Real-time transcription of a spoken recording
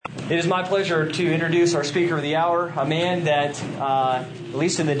It is my pleasure to introduce our speaker of the hour, a man that, at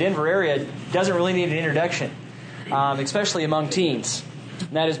least in the Denver area, doesn't really need an introduction, especially among teens.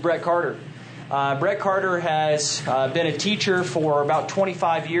 And that is Brett Carter. Brett Carter has been a teacher for about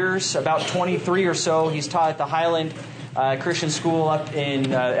 25 years, about 23 or so. He's taught at the Highland Christian School up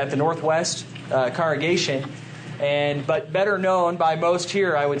in at the Northwest congregation, but better known by most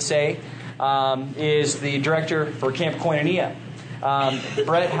here, I would say, is the director for Camp Koinonia.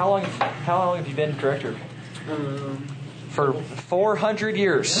 Brett, how long have you been director? For 400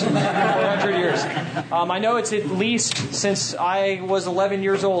 years. 400 years. I know it's at least since I was 11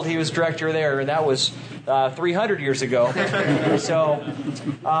 years old he was director there, and that was 300 years ago. So,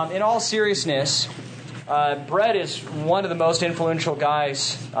 in all seriousness, Brett is one of the most influential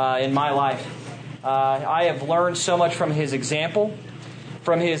guys in my life. I have learned so much from his example,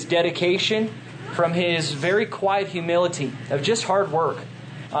 from his dedication, from his very quiet humility of just hard work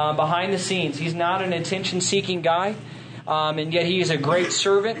behind the scenes. He's not an attention-seeking guy, and yet he is a great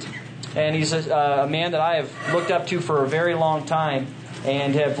servant, and he's a man that I have looked up to for a very long time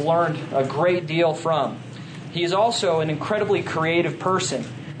and have learned a great deal from. He is also an incredibly creative person.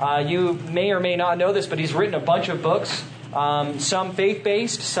 You may or may not know this, but he's written a bunch of books, some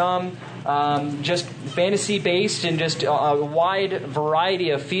faith-based, some just fantasy-based, and just a wide variety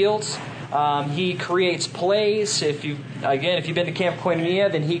of fields. He creates plays. If you've been to Camp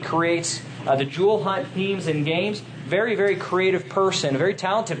Koinonia, then he creates the Jewel Hunt themes and games. Very, very creative person, a very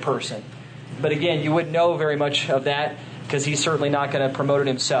talented person. But again, you wouldn't know very much of that because he's certainly not going to promote it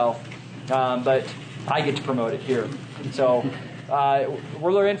himself. But I get to promote it here. So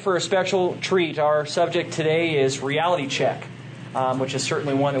we're in for a special treat. Our subject today is reality check, which is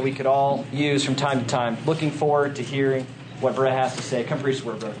certainly one that we could all use from time to time. Looking forward to hearing what Brett has to say. Come preach the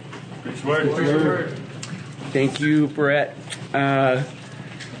word, brother. Preach the word. Thank you, Brett.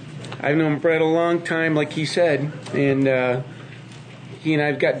 I've known Brett a long time, like he said, and he and I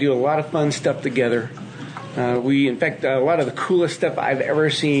have got to do a lot of fun stuff together. In fact, a lot of the coolest stuff I've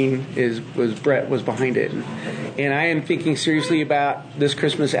ever seen was Brett was behind it, and I am thinking seriously about this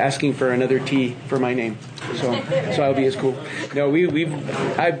Christmas asking for another T for my name. So that'll be as cool. No,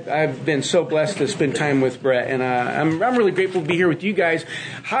 I've been so blessed to spend time with Brett, and I'm really grateful to be here with you guys.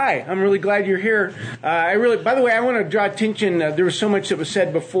 Hi, I'm really glad you're here. By the way, I want to draw attention. There was so much that was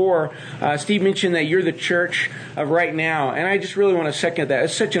said before. Steve mentioned that you're the church of right now, and I just really want to second that.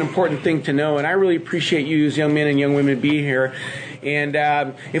 It's such an important thing to know, and I really appreciate you as young men and young women be here. And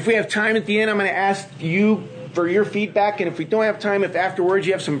if we have time at the end, I'm going to ask you for your feedback, and if we don't have time, if afterwards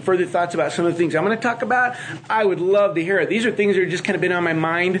you have some further thoughts about some of the things I'm going to talk about, I would love to hear it. These are things that have just kind of been on my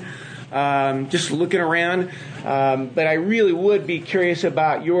mind, just looking around, but I really would be curious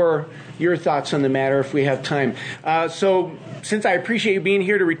about your thoughts on the matter if we have time. So since I appreciate you being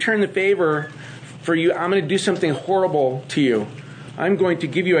here, to return the favor for you, I'm going to do something horrible to you. I'm going to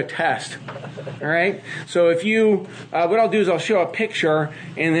give you a test. All right? So if you, what I'll do is I'll show a picture,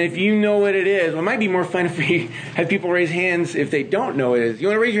 and if you know what it is, it might be more fun if we have people raise hands if they don't know what it is. You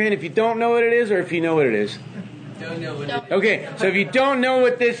want to raise your hand if you don't know what it is, or if you know what it is? Don't know what it is. Okay, so if you don't know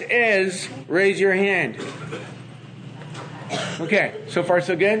what this is, raise your hand. Okay, so far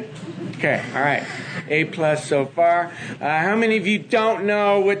so good? Okay, all right. A+ so far. How many of you don't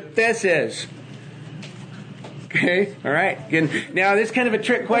know what this is? Okay, all right. Good. Now, this is kind of a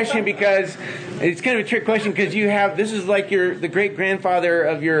trick question because you have, this is like the great-grandfather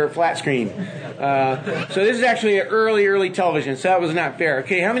of your flat screen. So this is actually an early television, so that was not fair.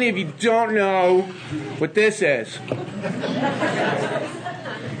 Okay, how many of you don't know what this is?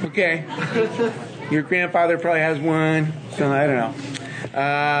 Okay. Your grandfather probably has one, so I don't know.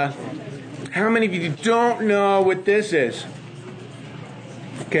 How many of you don't know what this is?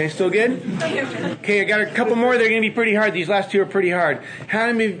 Okay, still good? Okay, I got a couple more. They're going to be pretty hard. These last two are pretty hard.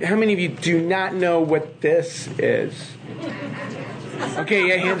 How many of you do not know what this is? Okay,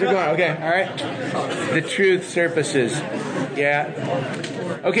 yeah, hands are going. Okay, all right. The truth surfaces.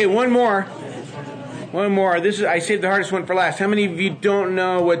 Yeah. Okay, one more. I saved the hardest one for last. How many of you don't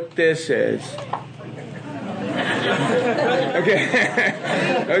know what this is? Okay.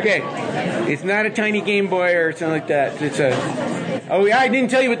 Okay. It's not a tiny Game Boy or something like that. It's a... Oh, yeah, I didn't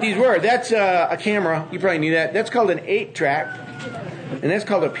tell you what these were. That's a camera. You probably knew that. That's called an 8-track, and that's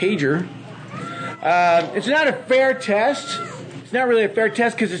called a pager. It's not a fair test. It's not really a fair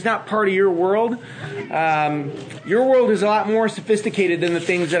test because it's not part of your world. Your world is a lot more sophisticated than the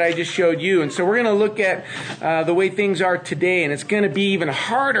things that I just showed you. And so we're going to look at the way things are today. And it's going to be even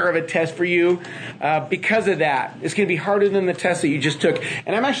harder of a test for you because of that. It's going to be harder than the test that you just took.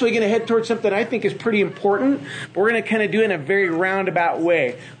 And I'm actually going to head towards something I think is pretty important. But we're going to kind of do it in a very roundabout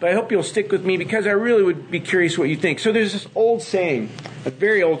way. But I hope you'll stick with me because I really would be curious what you think. So there's this old saying, a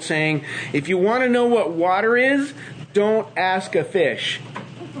very old saying, if you want to know what water is, don't ask a fish.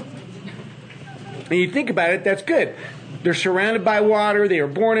 And you think about it, that's good. They're surrounded by water. They were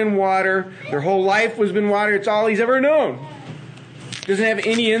born in water. Their whole life has been water. It's all he's ever known. Doesn't have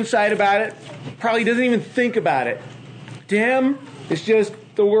any insight about it. Probably doesn't even think about it. To him, it's just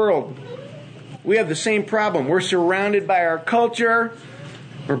the world. We have the same problem. We're surrounded by our culture.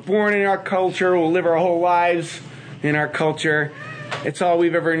 We're born in our culture. We'll live our whole lives in our culture. It's all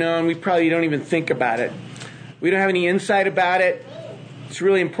we've ever known. We probably don't even think about it. We don't have any insight about it. It's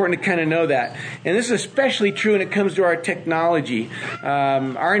really important to kind of know that. And this is especially true when it comes to our technology.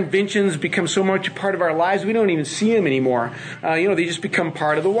 Our inventions become so much a part of our lives, we don't even see them anymore. They just become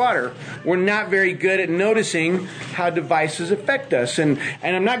part of the water. We're not very good at noticing how devices affect us. And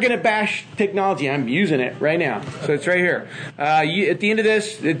I'm not going to bash technology. I'm using it right now. So it's right here. At the end of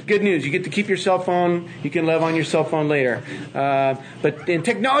this, it's good news. You get to keep your cell phone. You can live on your cell phone later. But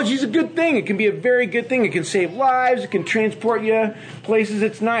technology is a good thing. It can be a very good thing. It can save lives. It can transport you places.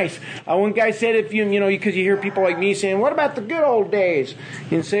 It's nice. One guy said, if because you hear people like me saying, what about the good old days? You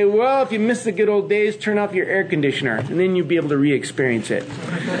can say, well, if you miss the good old days, turn off your air conditioner, and then you'll be able to re-experience it.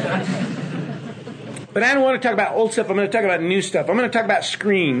 But I don't want to talk about old stuff. I'm going to talk about new stuff. I'm going to talk about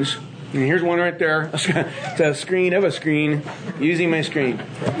screens. And here's one right there. It's a screen of a screen using my screen. So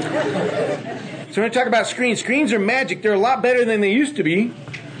I'm going to talk about screens. Screens are magic. They're a lot better than they used to be.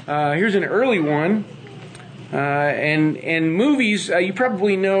 Here's an early one. And movies, you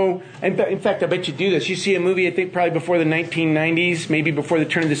probably know, in fact, I bet you do this. You see a movie, I think probably before the 1990s, maybe before the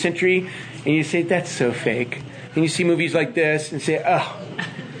turn of the century, and you say, that's so fake. And you see movies like this and say, oh.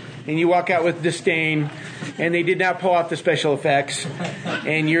 And you walk out with disdain, and they did not pull off the special effects,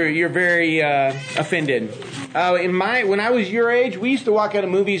 and you're very offended. When I was your age, we used to walk out of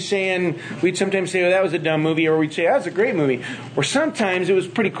movies saying, we'd sometimes say, oh, that was a dumb movie, or we'd say, that was a great movie. Or sometimes it was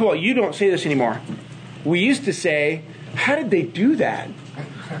pretty cool. You don't say this anymore. We used to say, how did they do that?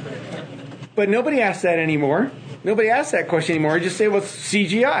 But nobody asks that anymore. Nobody asks that question anymore. Just say, well, it's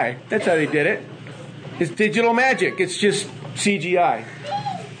CGI. That's how they did it. It's digital magic. It's just CGI.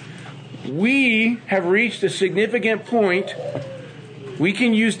 We have reached a significant point. We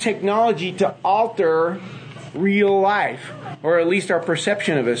can use technology to alter real life, or at least our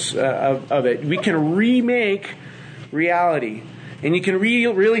perception of it. We can remake reality. And you can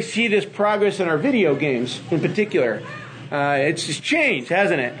really see this progress in our video games in particular. It's just changed,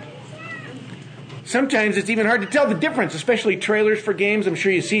 hasn't it? Sometimes it's even hard to tell the difference, especially trailers for games. I'm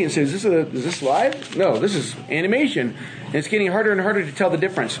sure you see it and say, is this live? No, this is animation. And it's getting harder and harder to tell the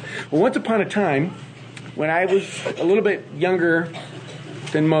difference. Well, once upon a time, when I was a little bit younger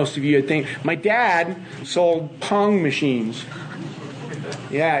than most of you, I think, my dad sold Pong machines.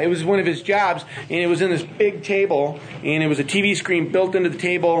 Yeah, it was one of his jobs, and it was in this big table, and it was a TV screen built into the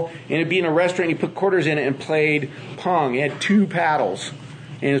table, and it'd be in a restaurant, you put quarters in it and played Pong. It had 2 paddles,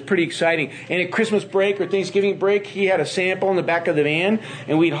 and it was pretty exciting. And at Christmas break or Thanksgiving break, he had a sample in the back of the van,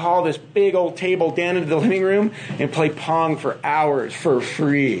 and we'd haul this big old table down into the living room and play Pong for hours for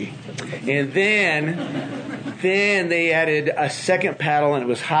free. And then they added a second paddle, and it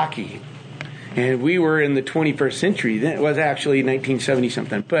was hockey. And we were in the 21st century. Then it was actually 1970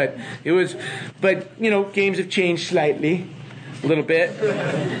 something. But games have changed slightly, a little bit.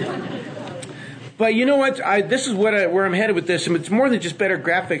 But you know what? This is where I'm headed with this. And it's more than just better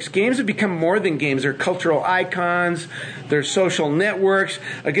graphics. Games have become more than games. They're cultural icons. They're social networks.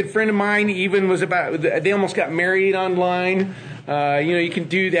 A good friend of mine even they almost got married online. You can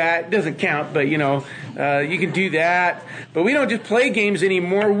do that. It doesn't count, but you can do that. But we don't just play games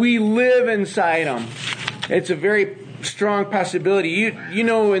anymore. We live inside them. It's a very strong possibility.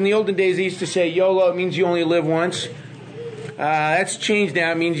 In the olden days, they used to say YOLO. It means you only live once. That's changed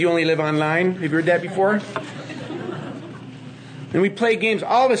now. It means you only live online. Have you heard that before? And we play games.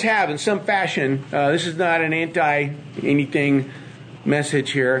 All of us have in some fashion. This is not an anti-anything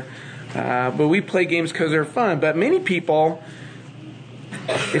message here. But we play games because they're fun. But many people,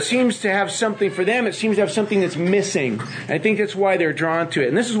 it seems to have something for them. It seems to have something that's missing. I think that's why they're drawn to it.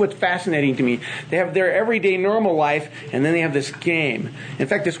 And this is what's fascinating to me. They have their everyday normal life, and then they have this game. In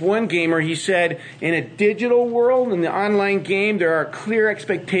fact, this one gamer, he said, in a digital world, in the online game, there are clear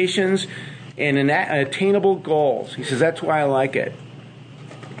expectations, and attainable goals. He says, that's why I like it.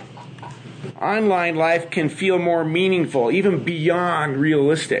 Online life can feel more meaningful, even beyond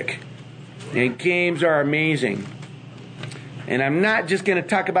realistic. And games are amazing. And I'm not just going to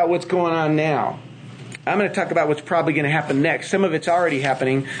talk about what's going on now. I'm going to talk about what's probably going to happen next. Some of it's already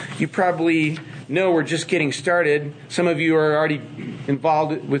happening. You probably know we're just getting started. Some of you are already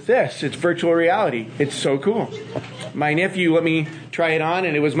involved with this. It's virtual reality. It's so cool. My nephew let me try it on,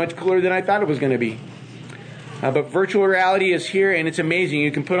 and it was much cooler than I thought it was going to be. But virtual reality is here, and it's amazing.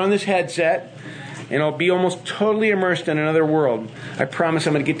 You can put on this headset, and I'll be almost totally immersed in another world. I promise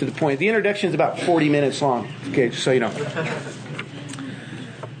I'm going to get to the point. The introduction is about 40 minutes long. Okay, just so you know.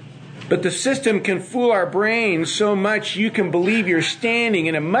 But the system can fool our brains so much you can believe you're standing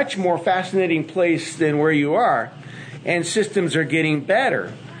in a much more fascinating place than where you are. And systems are getting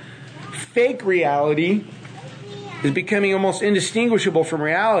better. Fake reality is becoming almost indistinguishable from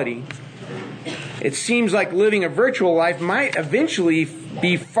reality. It seems like living a virtual life might eventually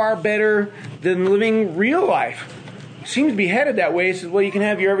be far better than living real life. It seems to be headed that way. It says, well, you can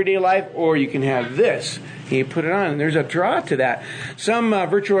have your everyday life or you can have this. And you put it on, and there's a draw to that. Some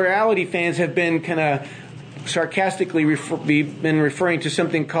virtual reality fans have been kind of sarcastically been referring to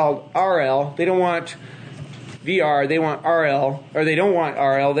something called RL. They don't want VR, they want RL, or they don't want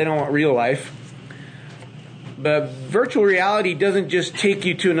RL, they don't want real life. But virtual reality doesn't just take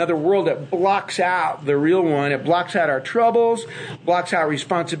you to another world. It blocks out the real one. It blocks out our troubles, blocks out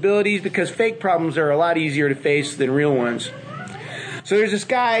responsibilities, because fake problems are a lot easier to face than real ones. So there's this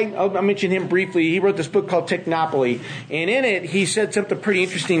guy, I'll mention him briefly. He wrote this book called Technopoly. And in it, he said something pretty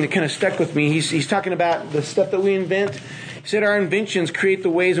interesting that kind of stuck with me. He's talking about the stuff that we invent. He said our inventions create the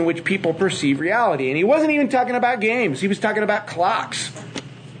ways in which people perceive reality. And he wasn't even talking about games. He was talking about clocks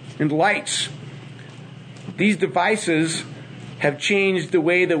and lights. These devices have changed the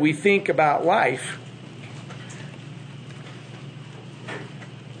way that we think about life.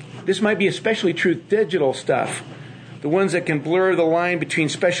 This might be especially true with digital stuff. The ones that can blur the line between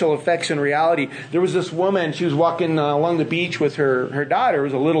special effects and reality. There was this woman, she was walking along the beach with her daughter. It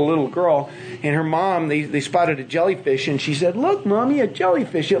was a little girl. And her mom, they spotted a jellyfish. And she said, "Look, Mommy, a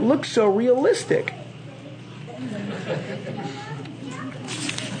jellyfish. It looks so realistic."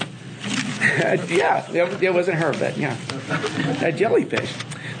 Yeah, it wasn't her, but yeah. A jellyfish.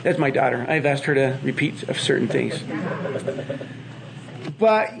 That's my daughter. I've asked her to repeat of certain things.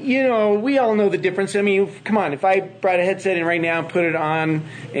 But, we all know the difference. I mean, come on, if I brought a headset in right now and put it on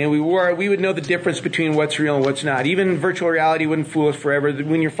and we wore it, we would know the difference between what's real and what's not. Even virtual reality wouldn't fool us forever.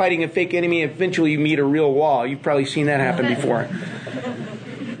 When you're fighting a fake enemy, eventually you meet a real wall. You've probably seen that happen before.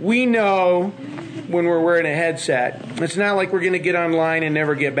 We know when we're wearing a headset. It's not like we're going to get online and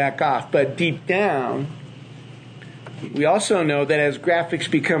never get back off. But deep down, we also know that as graphics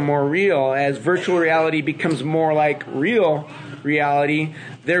become more real, as virtual reality becomes more like real reality,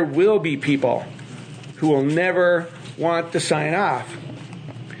 there will be people who will never want to sign off.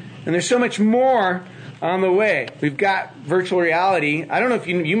 And there's so much more on the way. We've got virtual reality. I don't know if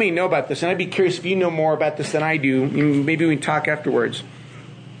you may know about this, and I'd be curious if you know more about this than I do. Maybe we can talk afterwards.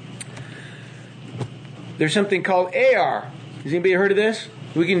 There's something called AR. Has anybody heard of this?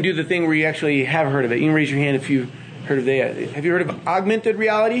 We can do the thing where you actually have heard of it. You can raise your hand if you've heard of it. Have you heard of augmented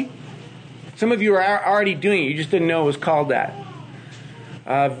reality? Some of you are already doing it. You just didn't know it was called that.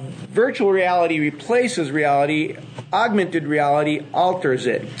 Virtual reality replaces reality. Augmented reality alters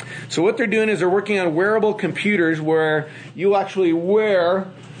it. So what they're doing is they're working on wearable computers where you actually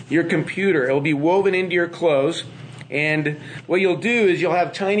wear your computer. It'll be woven into your clothes. And what you'll do is you'll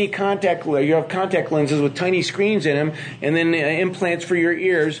have contact lenses with tiny screens in them, and then implants for your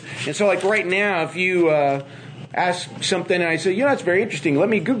ears. And so like right now, if you ask something and I say, that's very interesting, let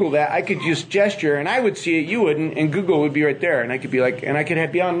me Google that, I could just gesture and I would see it, you wouldn't, and Google would be right there. And I could be like, and I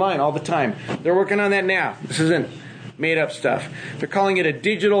could be online all the time. They're working on that now. This isn't made up stuff. They're calling it a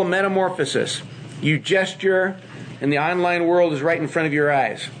digital metamorphosis. You gesture and the online world is right in front of your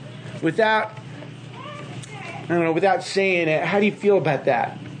eyes. Without saying it, how do you feel about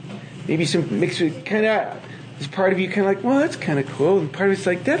that? Maybe some mix with kind of, this part of you kind of like, well, that's kind of cool, and part of it's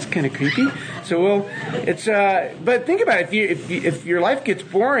like, that's kind of creepy. So, but think about it. If your life gets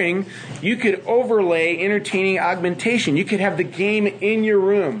boring, you could overlay entertaining augmentation. You could have the game in your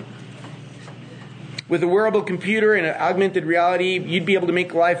room. With a wearable computer and an augmented reality, you'd be able to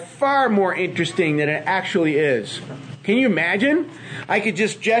make life far more interesting than it actually is. Can you imagine? I could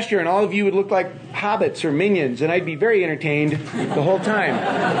just gesture and all of you would look like hobbits or minions, and I'd be very entertained the whole time.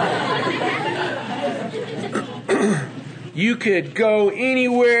 You could go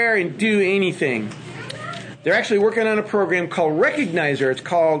anywhere and do anything. They're actually working on a program called Recognizer. It's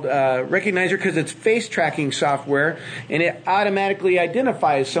called Recognizer because it's face tracking software, and it automatically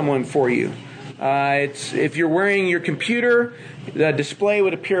identifies someone for you. If you're wearing your computer, the display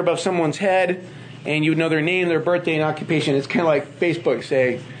would appear above someone's head, and you would know their name, their birthday, and occupation. It's kind of like Facebook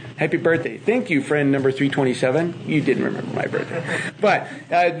say, "Happy birthday. Thank you, friend number 327. You didn't remember my birthday." But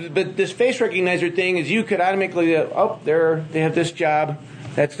this face recognizer thing is you could automatically, they have this job.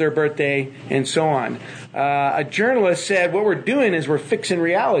 That's their birthday, and so on. A journalist said, what we're doing is we're fixing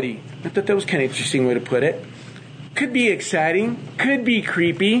reality. I thought that was kind of an interesting way to put it. Could be exciting. Could be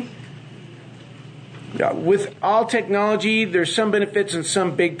creepy. With all technology, there's some benefits and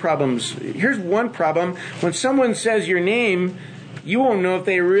some big problems. Here's one problem. When someone says your name, you won't know if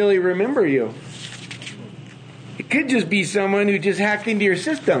they really remember you. It could just be someone who just hacked into your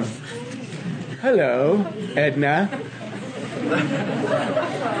system. Hello, Edna.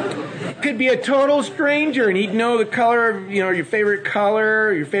 Could be a total stranger, and he'd know the color of, your favorite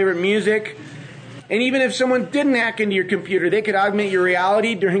color, your favorite music. And even if someone didn't hack into your computer, they could augment your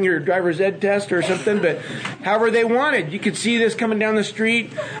reality during your driver's ed test or something, but however they wanted. You could see this coming down the street,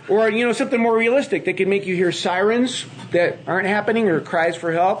 or, something more realistic. They could make you hear sirens that aren't happening or cries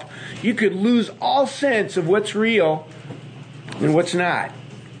for help. You could lose all sense of what's real and what's not.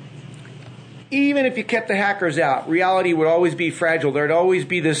 Even if you kept the hackers out, reality would always be fragile. There'd always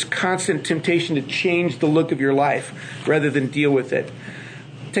be this constant temptation to change the look of your life rather than deal with it.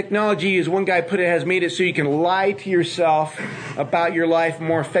 Technology, as one guy put it, has made it so you can lie to yourself about your life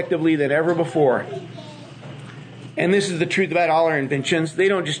more effectively than ever before. And this is the truth about all our inventions. They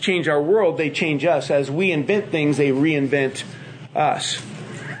don't just change our world, they change us. As we invent things, they reinvent us.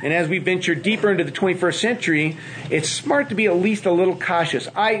 And as we venture deeper into the 21st century, it's smart to be at least a little cautious.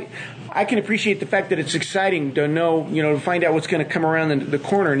 I can appreciate the fact that it's exciting to know, to find out what's going to come around the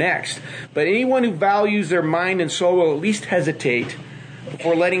corner next. But anyone who values their mind and soul will at least hesitate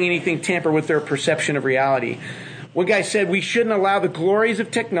before letting anything tamper with their perception of reality. One guy said we shouldn't allow the glories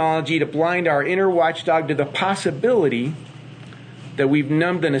of technology to blind our inner watchdog to the possibility that we've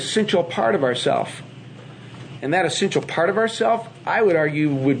numbed an essential part of ourselves. And that essential part of ourselves, I would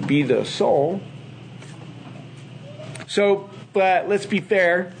argue, would be the soul. But let's be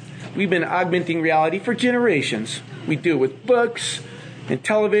fair, we've been augmenting reality for generations. We do it with books and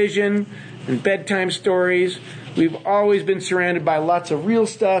television and bedtime stories. We've always been surrounded by lots of real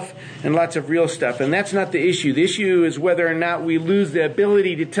stuff and lots of real stuff. And that's not the issue. The issue is whether or not we lose the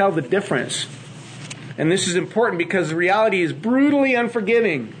ability to tell the difference. And this is important because reality is brutally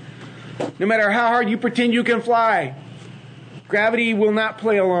unforgiving. No matter how hard you pretend you can fly, gravity will not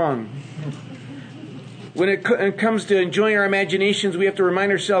play along. When it comes to enjoying our imaginations, we have to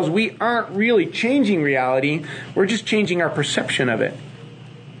remind ourselves we aren't really changing reality. We're just changing our perception of it.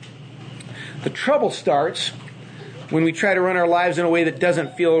 The trouble starts when we try to run our lives in a way that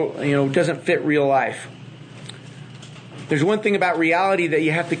doesn't fit real life. There's one thing about reality that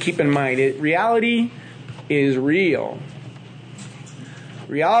you have to keep in mind. Reality is real.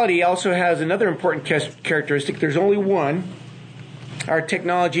 Reality also has another important characteristic. There's only one. Our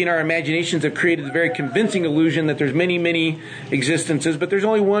technology and our imaginations have created a very convincing illusion that there's many, many existences, but there's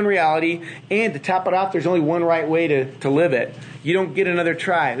only one reality, and to top it off, there's only one right way to live it. You don't get another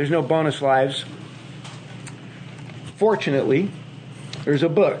try. There's no bonus lives. Fortunately, there's a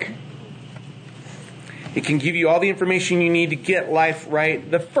book. It can give you all the information you need to get life right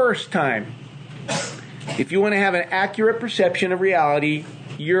the first time. If you want to have an accurate perception of reality,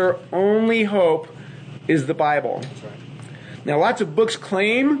 your only hope is the Bible. Now, lots of books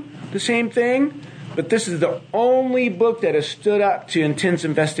claim the same thing, but this is the only book that has stood up to intense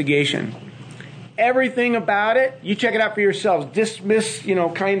investigation. Everything about it, you check it out for yourselves. Dismiss,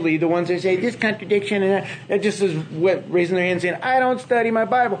 kindly the ones that say, this contradiction, and that just is raising their hand saying, I don't study my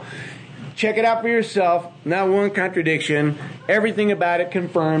Bible. Check it out for yourself. Not one contradiction. Everything about it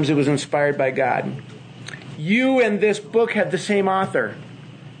confirms it was inspired by God. You and this book have the same author.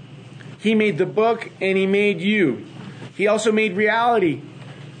 He made the book and he made you. He also made reality.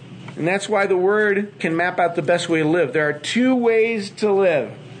 And that's why the Word can map out the best way to live. There are two ways to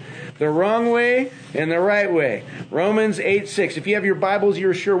live. The wrong way and the right way. Romans 8:6. If you have your Bibles,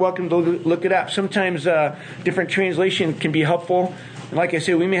 you're sure welcome to look it up. Sometimes different translation can be helpful. And like I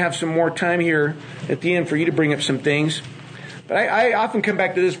said, we may have some more time here at the end for you to bring up some things. But I often come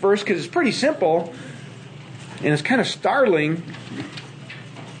back to this verse because it's pretty simple. And it's kind of startling.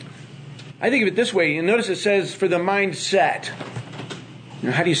 I think of it this way. You notice it says, for the mind set.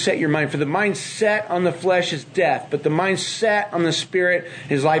 How do you set your mind? For the mind set on the flesh is death, but the mind set on the spirit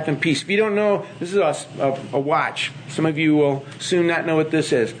is life and peace. If you don't know, this is a watch. Some of you will soon not know what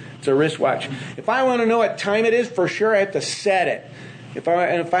this is. It's a wristwatch. If I want to know what time it is, for sure I have to set it. If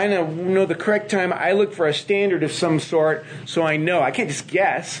I know the correct time, I look for a standard of some sort so I know. I can't just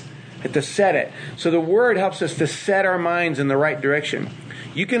guess. I have to set it. So the Word helps us to set our minds in the right direction.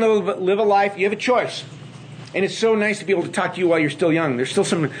 You can live a life. You have a choice. And it's so nice to be able to talk to you while you're still young. There's still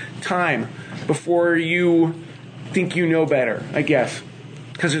some time before you think you know better, I guess.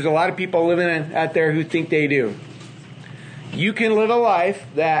 Because there's a lot of people living out there who think they do. You can live a life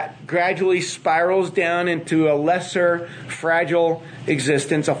that gradually spirals down into a lesser, fragile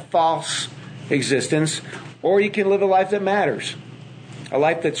existence, a false existence, or you can live a life that matters. A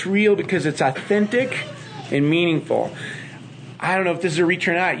life that's real because it's authentic and meaningful. I don't know if this is a reach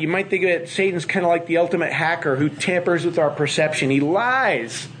or not. You might think of it, Satan's kind of like the ultimate hacker who tampers with our perception. He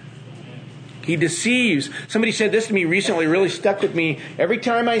lies. He deceives. Somebody said this to me recently, really stuck with me. Every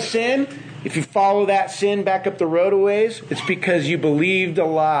time I sin, if you follow that sin back up the road a ways, it's because you believed a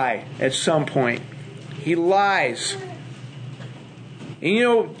lie at some point. He lies. And you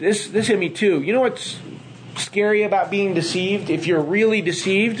know, this hit me too. You know what's scary about being deceived? If you're really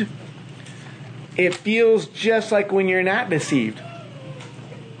deceived, it feels just like when you're not deceived.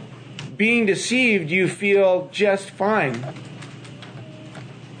 Being deceived, you feel just fine.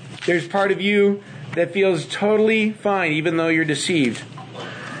 There's part of you that feels totally fine even though you're deceived.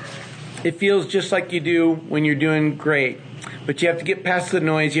 It feels just like you do when you're doing great. But you have to get past the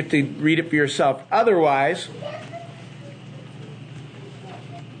noise. You have to read it for yourself. Otherwise,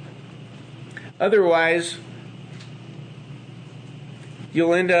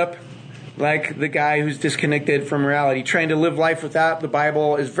 you'll end up like the guy who's disconnected from reality. Trying to live life without the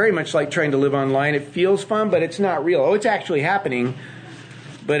Bible is very much like trying to live online. It feels fun, but it's not real. Oh, it's actually happening,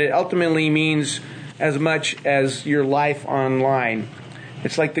 but it ultimately means as much as your life online.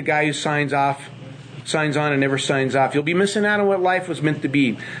 It's like the guy who signs on and never signs off. You'll be missing out on what life was meant to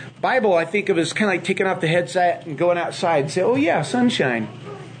be. Bible, I think of as kind of like taking off the headset and going outside and say, oh yeah, sunshine.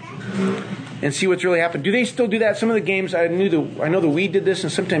 And see what's really happened. Do they still do that? Some of the games, I know the Wii did this,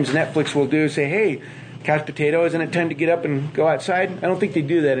 and sometimes Netflix will do, say, hey, couch potato, isn't it time to get up and go outside? I don't think they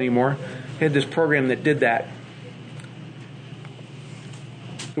do that anymore. They had this program that did that.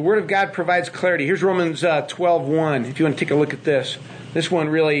 The Word of God provides clarity. Here's Romans 12:1, if you want to take a look at this. This one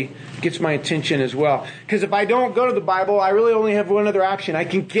really gets my attention as well. Because if I don't go to the Bible, I really only have one other option. I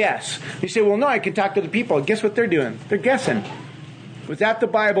can guess. You say, well, no, I can talk to the people. Guess what they're doing? They're guessing. Without the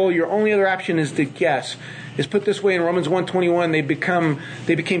Bible, your only other option is to guess. It's put this way in Romans 1:21,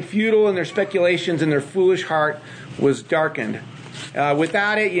 they became futile in their speculations and their foolish heart was darkened.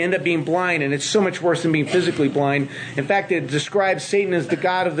 Without it, you end up being blind, and it's so much worse than being physically blind. In fact, it describes Satan as the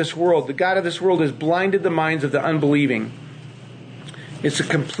god of this world. The god of this world has blinded the minds of the unbelieving. It's a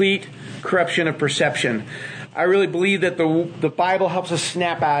complete corruption of perception. I really believe that the Bible helps us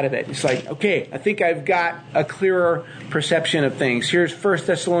snap out of it. It's like, okay, I think I've got a clearer perception of things. Here's 1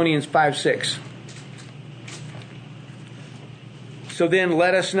 Thessalonians 5:6. So then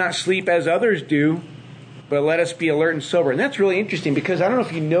let us not sleep as others do, but let us be alert and sober. And that's really interesting because I don't know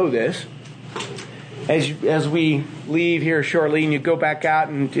if you know this. As we leave here shortly and you go back out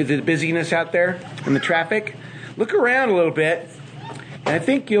into the busyness out there and the traffic, look around a little bit. And I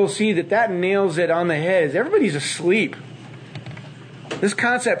think you'll see that nails it on the head. Everybody's asleep. This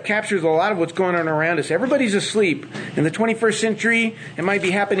concept captures a lot of what's going on around us. Everybody's asleep. In the 21st century, it might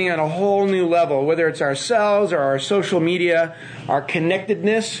be happening on a whole new level, whether it's ourselves or our social media, our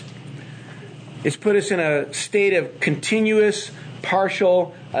connectedness. It's put us in a state of continuous,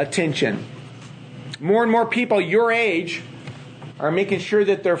 partial attention. More and more people your age are making sure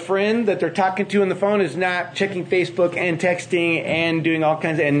that their friend that they're talking to on the phone is not checking Facebook and texting and doing all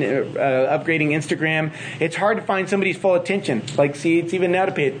kinds of, and upgrading Instagram. It's hard to find somebody's full attention. Like, see, it's even now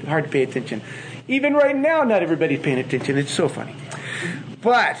hard to pay attention. Even right now, not everybody's paying attention. It's so funny.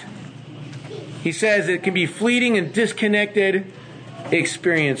 But he says it can be fleeting and disconnected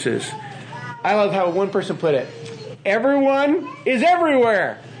experiences. I love how one person put it. Everyone is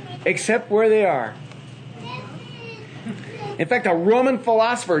everywhere except where they are. In fact, a Roman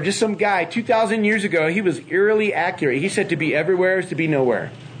philosopher, just some guy, 2,000 years ago, he was eerily accurate. He said to be everywhere is to be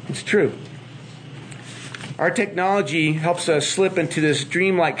nowhere. It's true. Our technology helps us slip into this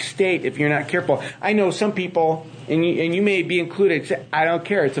dreamlike state if you're not careful. I know some people, and you may be included, say, I don't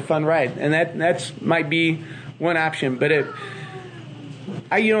care, it's a fun ride. And that might be one option. But you've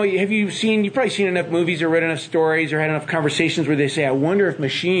probably seen enough movies or read enough stories or had enough conversations where they say, I wonder if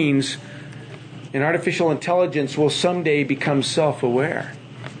machines and artificial intelligence will someday become self-aware.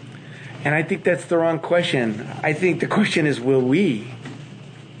 And I think that's the wrong question. I think the question is, will we?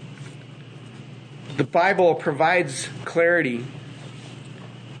 The Bible provides clarity.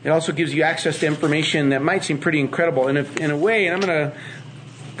 It also gives you access to information that might seem pretty incredible. And in a way, and I'm going to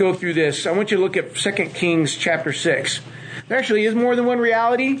go through this, I want you to look at 2 Kings chapter 6. There actually is more than one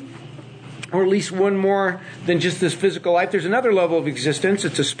reality, or at least one more than just this physical life. There's another level of existence.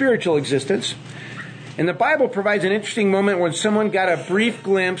 It's a spiritual existence. And the Bible provides an interesting moment when someone got a brief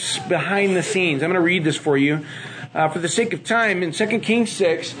glimpse behind the scenes. I'm going to read this for you. For the sake of time, in 2 Kings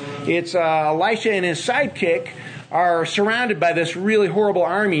 6, it's Elisha and his sidekick are surrounded by this really horrible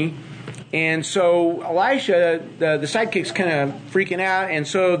army. And so Elisha, the sidekick's kind of freaking out. And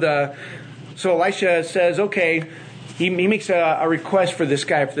so Elisha says, okay, he makes a request for this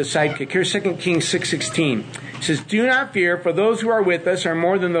guy, for the sidekick. Here's 2 Kings 6:16. He says, do not fear, for those who are with us are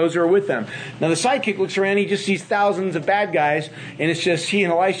more than those who are with them. Now the sidekick looks around, he just sees thousands of bad guys, and it's just he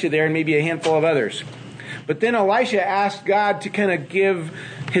and Elisha there and maybe a handful of others. But then Elisha asked God to kind of give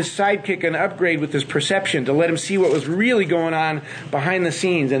his sidekick an upgrade with his perception, to let him see what was really going on behind the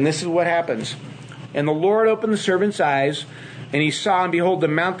scenes. And this is what happens. And the Lord opened the servant's eyes, and he saw, and behold, the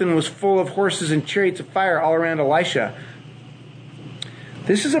mountain was full of horses and chariots of fire all around Elisha.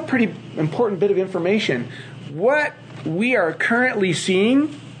 This is a pretty important bit of information. What we are currently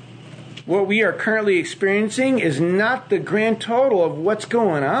seeing, what we are currently experiencing, is not the grand total of what's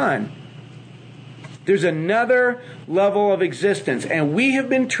going on. There's another level of existence. And we have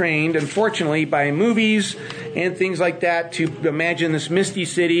been trained, unfortunately, by movies and things like that to imagine this misty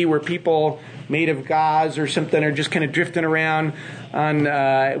city where people made of gauze or something are just kind of drifting around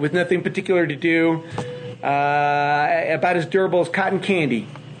with nothing particular to do, about as durable as cotton candy,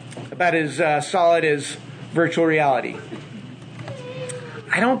 about as solid as virtual reality.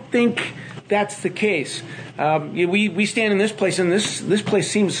 I don't think that's the case. We stand in this place, and this place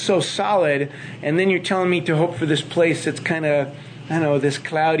seems so solid, and then you're telling me to hope for this place that's kind of, I don't know, this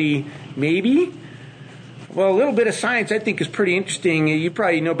cloudy maybe? Well, a little bit of science I think is pretty interesting. You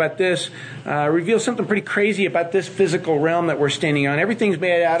probably know about this. Reveals something pretty crazy about this physical realm that we're standing on. Everything's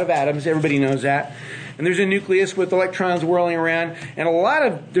made out of atoms. Everybody knows that. And there's a nucleus with electrons whirling around. And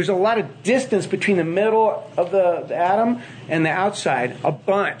there's a lot of distance between the middle of the atom and the outside. A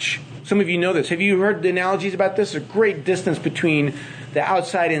bunch. Some of you know this. Have you heard the analogies about this? There's a great distance between the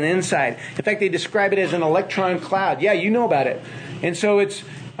outside and the inside. In fact, they describe it as an electron cloud. Yeah, you know about it. And so it's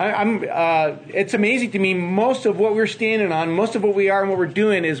amazing to me. Most of what we're standing on, most of what we are and what we're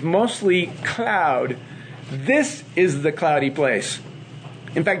doing is mostly cloud. This is the cloudy place.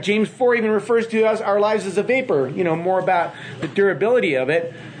 In fact, James 4 even refers to our lives as a vapor, more about the durability of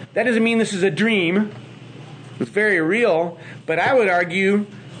it. That doesn't mean this is a dream. It's very real. But I would argue,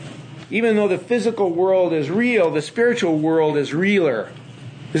 even though the physical world is real, the spiritual world is realer.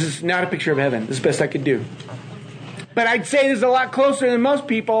 This is not a picture of heaven. This is the best I could do. But I'd say this is a lot closer than most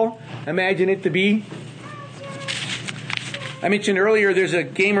people imagine it to be. I mentioned earlier there's a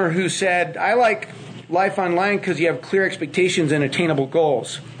gamer who said, I like life online because you have clear expectations and attainable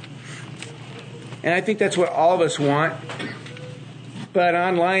goals. And I think that's what all of us want. But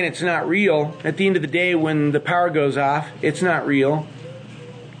online, it's not real. At the end of the day, when the power goes off, it's not real.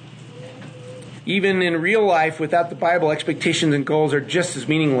 Even in real life, without the Bible, expectations and goals are just as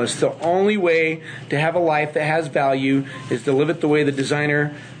meaningless. The only way to have a life that has value is to live it the way the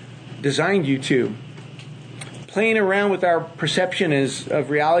designer designed you to. Playing around with our perception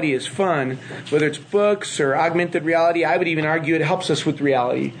of reality is fun. Whether it's books or augmented reality, I would even argue it helps us with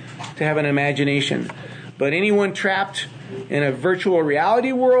reality to have an imagination. But anyone trapped in a virtual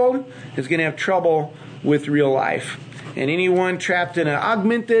reality world is going to have trouble with real life. And anyone trapped in an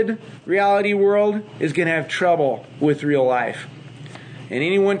augmented reality world is going to have trouble with real life. And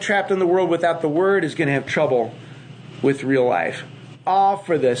anyone trapped in the world without the Word is going to have trouble with real life. All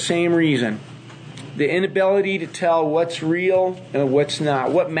for the same reason. The inability to tell what's real and what's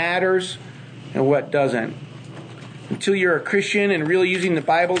not. What matters and what doesn't. Until you're a Christian and really using the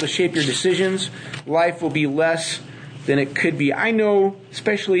Bible to shape your decisions, life will be less than it could be. I know,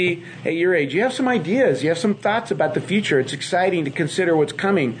 especially at your age, you have some ideas, you have some thoughts about the future. It's exciting to consider what's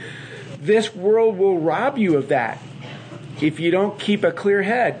coming. This world will rob you of that if you don't keep a clear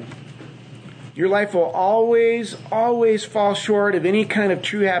head. Your life will always, always fall short of any kind of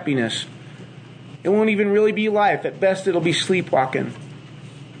true happiness. It won't even really be life. At best, it'll be sleepwalking.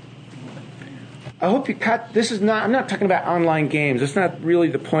 I hope you cut. I'm not talking about online games. That's not really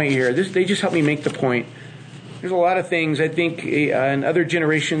the point here. They just help me make the point. There's a lot of things, I think, in other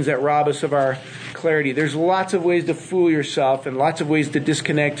generations that rob us of our clarity. There's lots of ways to fool yourself and lots of ways to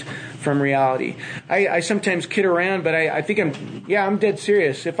disconnect from reality. I sometimes kid around, but I think I'm dead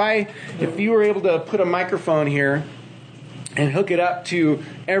serious. If you were able to put a microphone here and hook it up to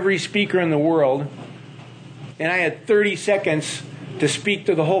every speaker in the world, and I had 30 seconds to speak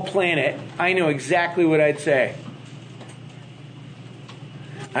to the whole planet, I know exactly what I'd say.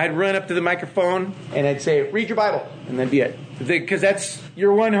 I'd run up to the microphone and I'd say, read your Bible. And that'd be it. Because that's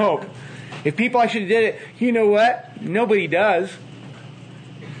your one hope. If people actually did it, you know what? Nobody does.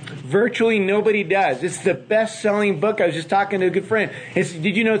 Virtually nobody does. It's the best-selling book. I was just talking to a good friend.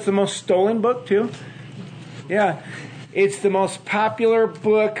 Did you know it's the most stolen book, too? Yeah. It's the most popular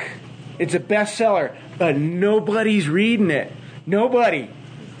book. It's a bestseller. But nobody's reading it. Nobody.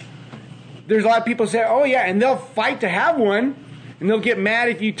 There's a lot of people say, oh, yeah, and they'll fight to have one. And they'll get mad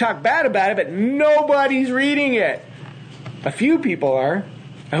if you talk bad about it, but nobody's reading it. A few people are.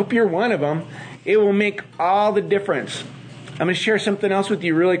 I hope you're one of them. It will make all the difference. I'm going to share something else with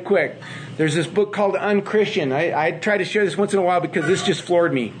you really quick. There's this book called Unchristian. I try to share this once in a while because this just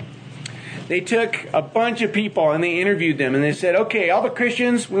floored me. They took a bunch of people and they interviewed them. And they said, okay, all the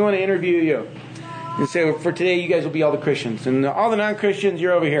Christians, we want to interview you. And so for today, you guys will be all the Christians. And all the non-Christians,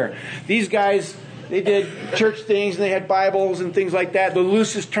 you're over here. These guys... They did church things, and they had Bibles and things like that. The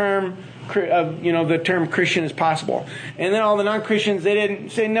loosest term of, the term Christian as possible. And then all the non-Christians, they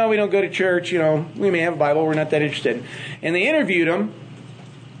didn't say, no, we don't go to church. We may have a Bible. We're not that interested. And they interviewed them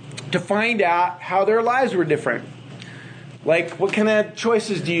to find out how their lives were different. Like, what kind of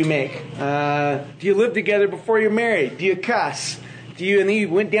choices do you make? Do you live together before you're married? Do you cuss? And then you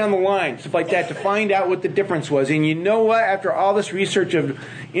went down the line, stuff like that, to find out what the difference was. And you know what? After all this research of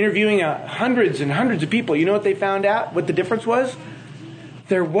interviewing hundreds and hundreds of people, you know what they found out? What the difference was?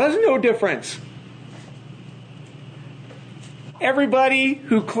 There was no difference. Everybody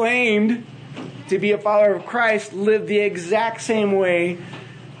who claimed to be a follower of Christ lived the exact same way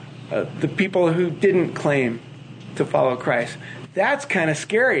the people who didn't claim to follow Christ. That's kind of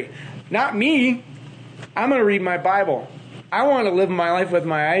scary. Not me. I'm going to read my Bible. I want to live my life with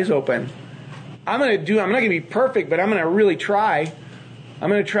my eyes open. I'm not going to be perfect, but I'm going to really try. I'm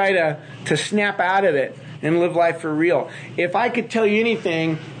going to try to snap out of it and live life for real. If I could tell you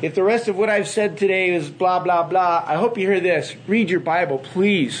anything, if the rest of what I've said today is blah, blah, blah, I hope you hear this. Read your Bible,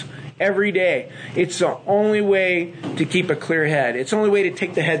 please, every day. It's the only way to keep a clear head. It's the only way to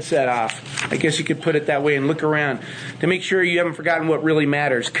take the headset off. I guess you could put it that way and look around to make sure you haven't forgotten what really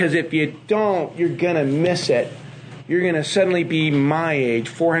matters. Because if you don't, you're going to miss it. You're going to suddenly be my age,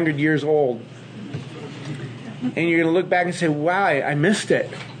 400 years old. And you're going to look back and say, wow, I missed it.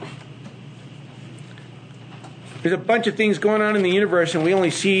 There's a bunch of things going on in the universe, and we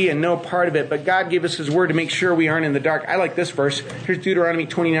only see and know part of it. But God gave us His Word to make sure we aren't in the dark. I like this verse. Here's Deuteronomy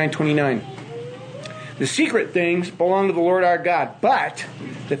 29:29. The secret things belong to the Lord our God, but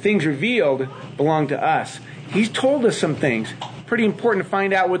the things revealed belong to us. He's told us some things. Pretty important to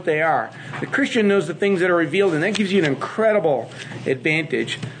find out what they are. The Christian knows the things that are revealed, and that gives you an incredible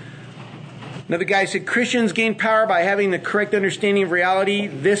advantage. Another guy said, Christians gain power by having the correct understanding of reality.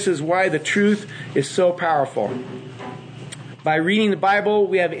 This is why the truth is so powerful. By reading the Bible,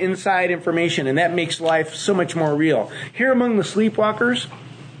 we have inside information, and that makes life so much more real. Here among the sleepwalkers,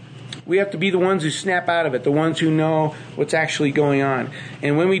 we have to be the ones who snap out of it, the ones who know what's actually going on.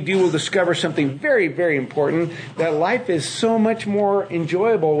 And when we do, we'll discover something very, very important, that life is so much more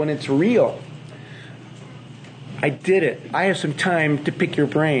enjoyable when it's real. I did it. I have some time to pick your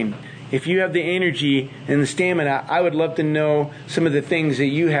brain. If you have the energy and the stamina, I would love to know some of the things that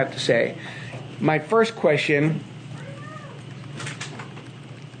you have to say. My first question...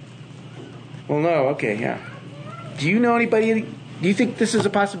 Well, no, okay, yeah. Do you know anybody... Do you think this is a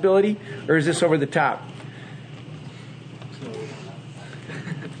possibility, or is this over the top?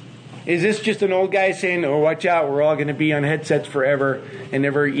 Is this just an old guy saying, oh, watch out, we're all going to be on headsets forever and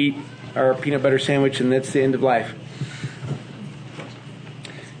never eat our peanut butter sandwich, and that's the end of life?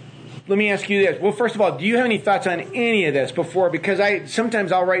 Let me ask you this. Well, first of all, do you have any thoughts on any of this before? Because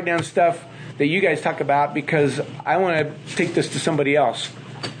sometimes I'll write down stuff that you guys talk about because I want to take this to somebody else.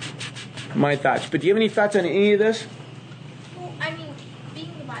 My thoughts. But do you have any thoughts on any of this?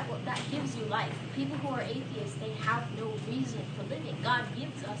 Life. People who are atheists, they have no reason for living. God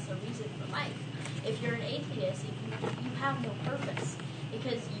gives us a reason for life. If you're an atheist, you have no purpose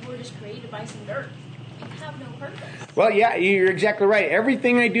because you were just created by some dirt. You have no purpose. Well, yeah, you're exactly right.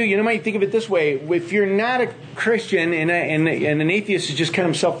 Everything I do, you might think of it this way. If you're not a Christian and an atheist is just cut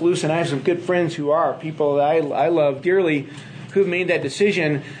himself loose, and I have some good friends who are, people that I love dearly, who've made that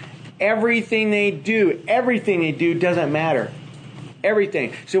decision, everything they do doesn't matter.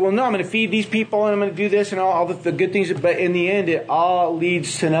 Everything. So, well, no, I'm going to feed these people and I'm going to do this and all the good things. But in the end, it all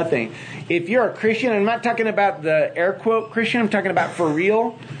leads to nothing. If you're a Christian, I'm not talking about the air quote Christian. I'm talking about for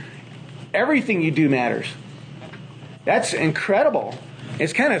real. Everything you do matters. That's incredible.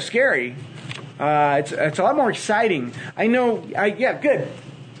 It's kind of scary. It's a lot more exciting. I know. Yeah, good.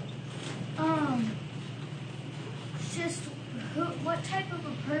 Just what type of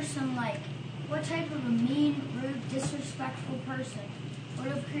a person, what type of a mean, rude, disrespectful person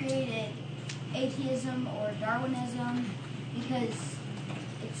would have created atheism or Darwinism? Because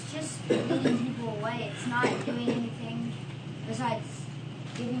it's just leading people away. It's not doing anything besides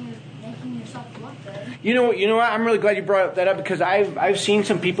making yourself look good. You know what? I'm really glad you brought that up, because I've seen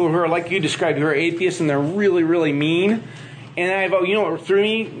some people who are like you described, who are atheists, and they're really, really mean. And what threw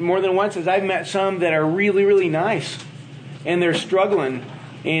me more than once is I've met some that are really, really nice, and they're struggling,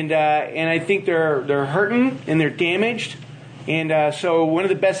 and I think they're hurting and they're damaged, and so one of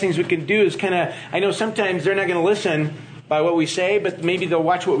the best things we can do is I know sometimes they're not going to listen by what we say, but maybe they'll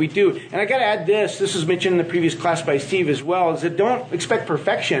watch what we do. And I got to add this was mentioned in the previous class by Steve as well, is that don't expect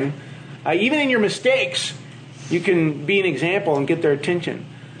perfection. Even in your mistakes, you can be an example and get their attention.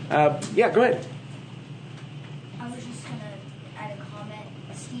 Yeah, go ahead. I was just going to add a comment.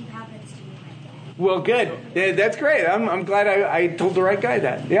 Steve happens to be my dad. Well, good. Yeah, that's great. I'm glad I told the right guy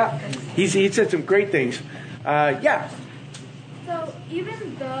that. Yeah, he said some great things. Yeah. So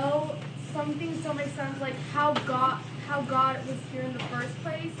even though some things don't make sense, like how God was here in the first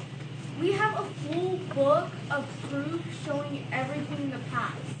place, we have a full book of proof showing everything in the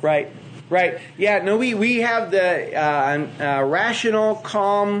past. Right. Yeah, no, we have the rational,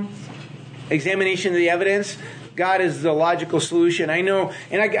 calm examination of the evidence. God is the logical solution. I know,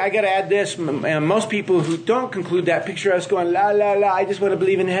 and I got to add this. Most people who don't conclude that picture us going, la, la, la, I just want to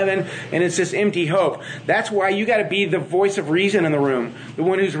believe in heaven, and it's this empty hope. That's why you got to be the voice of reason in the room, the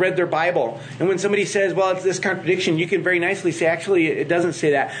one who's read their Bible. And when somebody says, well, it's this contradiction, you can very nicely say, actually, it doesn't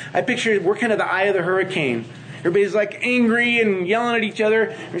say that. I picture we're kind of the eye of the hurricane. Everybody's like angry and yelling at each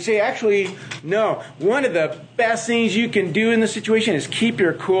other. And say, actually, no. One of the best things you can do in this situation is keep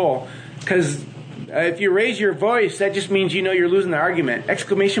your cool. Because if you raise your voice, that just means you know you're losing the argument.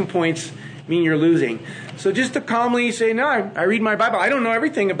 Exclamation points mean you're losing. So just to calmly say, no, I read my Bible. I don't know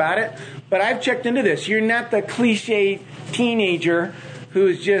everything about it, but I've checked into this. You're not the cliche teenager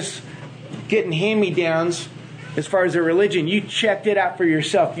who's just getting hand-me-downs as far as their religion. You checked it out for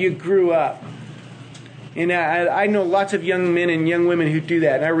yourself. You grew up. And I know lots of young men and young women who do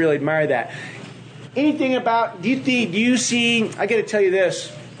that, and I really admire that. Anything about, do you see, I got to tell you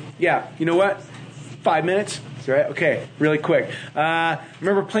this. Yeah, you know what? 5 minutes? That's right. Okay, really quick. I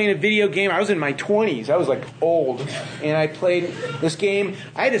remember playing a video game. I was in my 20s. I was like old. And I played this game.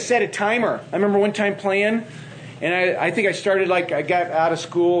 I had to set a timer. I remember one time playing, and I think I started I got out of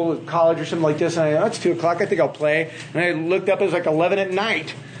school, college or something like this, and it's 2 o'clock. I think I'll play. And I looked up, it was like 11 at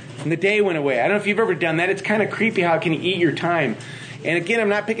night. And the day went away. I don't know if you've ever done that. It's kind of creepy how it can eat your time. And again, I'm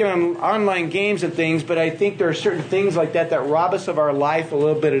not picking on online games and things, but I think there are certain things like that rob us of our life a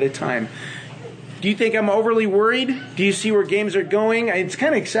little bit at a time. Do you think I'm overly worried? Do you see where games are going? It's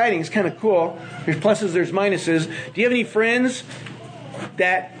kind of exciting. It's kind of cool. There's pluses, there's minuses. Do you have any friends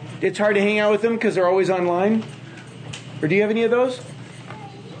that it's hard to hang out with them because they're always online? Or do you have any of those?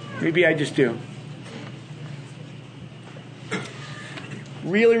 Maybe I just do.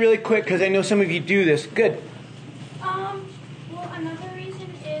 Really, really quick, because I know some of you do this. Good. Well, another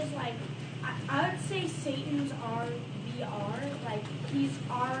reason is, I would say Satan's our VR. He's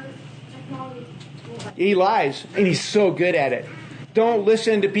our technology. He lies, and he's so good at it. Don't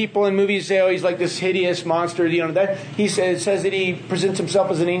listen to people in movies say, oh, he's like this hideous monster. That he says that he presents himself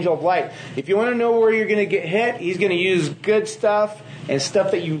as an angel of light. If you want to know where you're going to get hit, he's going to use good stuff and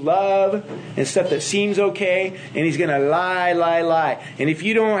stuff that you love and stuff that seems okay, and he's going to lie. And if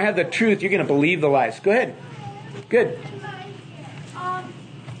you don't have the truth, you're going to believe the lies. Go ahead. Good.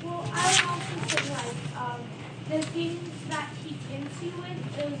 Well, I would also say, the things that he tempts you with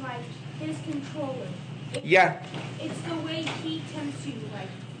is, his controller. It's the way he tempts you.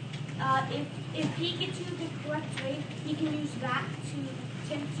 If he gets you the correct way, he can use that to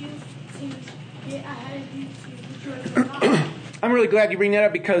tempt you to get ahead of you to put you over the top. I'm really glad you bring that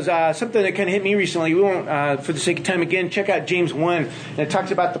up, because something that kind of hit me recently, we won't, for the sake of time again, check out James 1, and it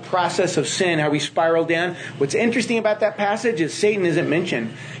talks about the process of sin, how we spiral down. What's interesting about that passage is Satan isn't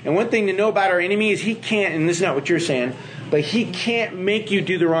mentioned. And one thing to know about our enemy is he can't, and this is not what you're saying, but he can't make you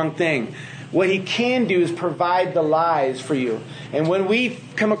do the wrong thing. What he can do is provide the lies for you. And when we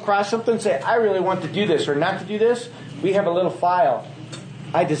come across something and say, I really want to do this or not to do this, we have a little file.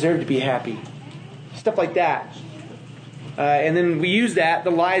 I deserve to be happy. Stuff like that. And then we use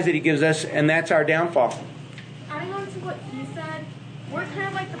the lies that he gives us, and that's our downfall. Adding on to what he said, we're kind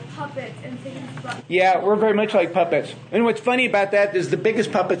of like the puppets in Satan's butt. Yeah, we're very much like puppets. And what's funny about that is the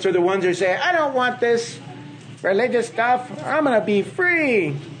biggest puppets are the ones that say, I don't want this religious stuff. I'm going to be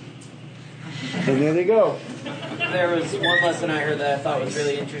free. And there they go. There was one lesson I heard that I thought was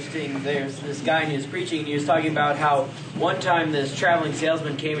really interesting. There's this guy, and he was preaching, and he was talking about how one time this traveling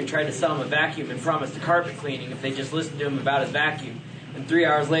salesman came and tried to sell him a vacuum and promised a carpet cleaning if they just listened to him about his vacuum. And 3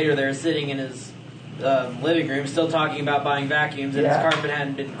 hours later, they were sitting in his living room still talking about buying vacuums, and his carpet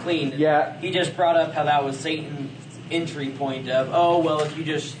hadn't been cleaned. Yeah. He just brought up how that was Satan's entry point of, oh, well, if you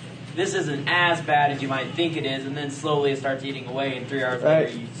just... this isn't as bad as you might think it is, and then slowly it starts eating away, and 3 hours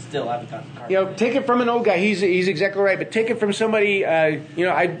later you still haven't gotten the carpet. Take it from an old guy. He's exactly right. But take it from somebody.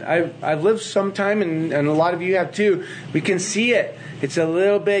 I've lived some time, and a lot of you have too. We can see it. It's a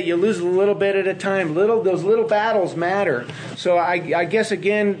little bit. You lose a little bit at a time. Those little battles matter. So I guess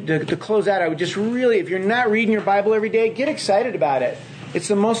again to close out, I would just really, if you're not reading your Bible every day, get excited about it. It's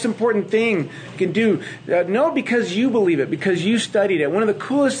the most important thing you can do. No, because you believe it, because you studied it. One of the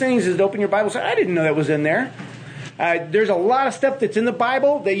coolest things is to open your Bible and say, I didn't know that was in there. There's a lot of stuff that's in the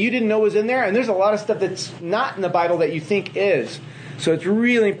Bible that you didn't know was in there, and there's a lot of stuff that's not in the Bible that you think is. So it's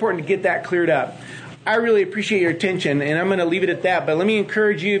really important to get that cleared up. I really appreciate your attention, and I'm going to leave it at that. But let me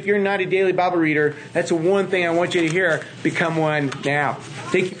encourage you, if you're not a daily Bible reader, that's the one thing I want you to hear. Become one now.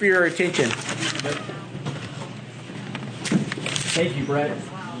 Thank you for your attention. Thank you, Brett.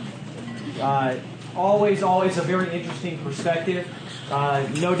 Always a very interesting perspective.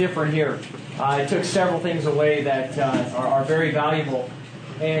 No different here. It took several things away that are very valuable.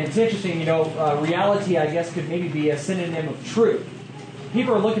 And it's interesting, reality, I guess, could maybe be a synonym of truth.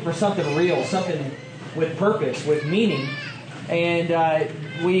 People are looking for something real, something with purpose, with meaning. And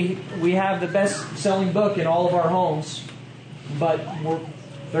we have the best-selling book in all of our homes, but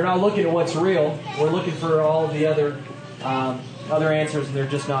they're not looking at what's real. We're looking for all of the other answers, and they're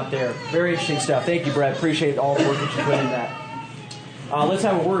just not there. Very interesting stuff. Thank you, Brett. Appreciate all the work that you put in that. Let's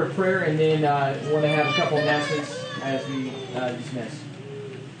have a word of prayer, and then we're going to have a couple of announcements as we dismiss.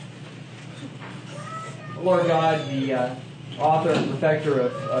 Lord God, the author and perfecter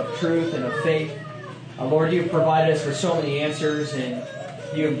of truth and of faith, Lord, you've provided us with so many answers, and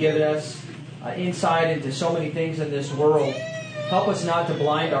you have given us insight into so many things in this world. Help us not to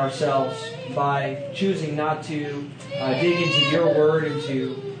blind ourselves by choosing not to dig into your word and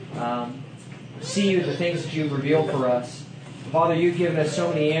to see the things that you've revealed for us. Father, you've given us so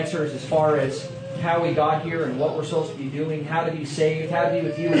many answers as far as how we got here and what we're supposed to be doing, how to be saved, how to be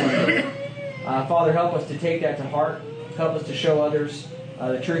with you one day. Father, help us to take that to heart. Help us to show others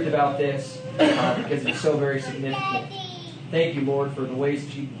the truth about this because it's so very significant. Thank you, Lord, for the ways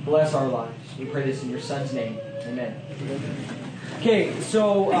that you bless our lives. We pray this in your Son's name. Amen. Okay,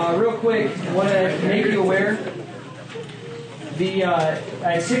 so real quick, I want to make you aware.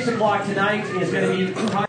 At 6 o'clock tonight is going to be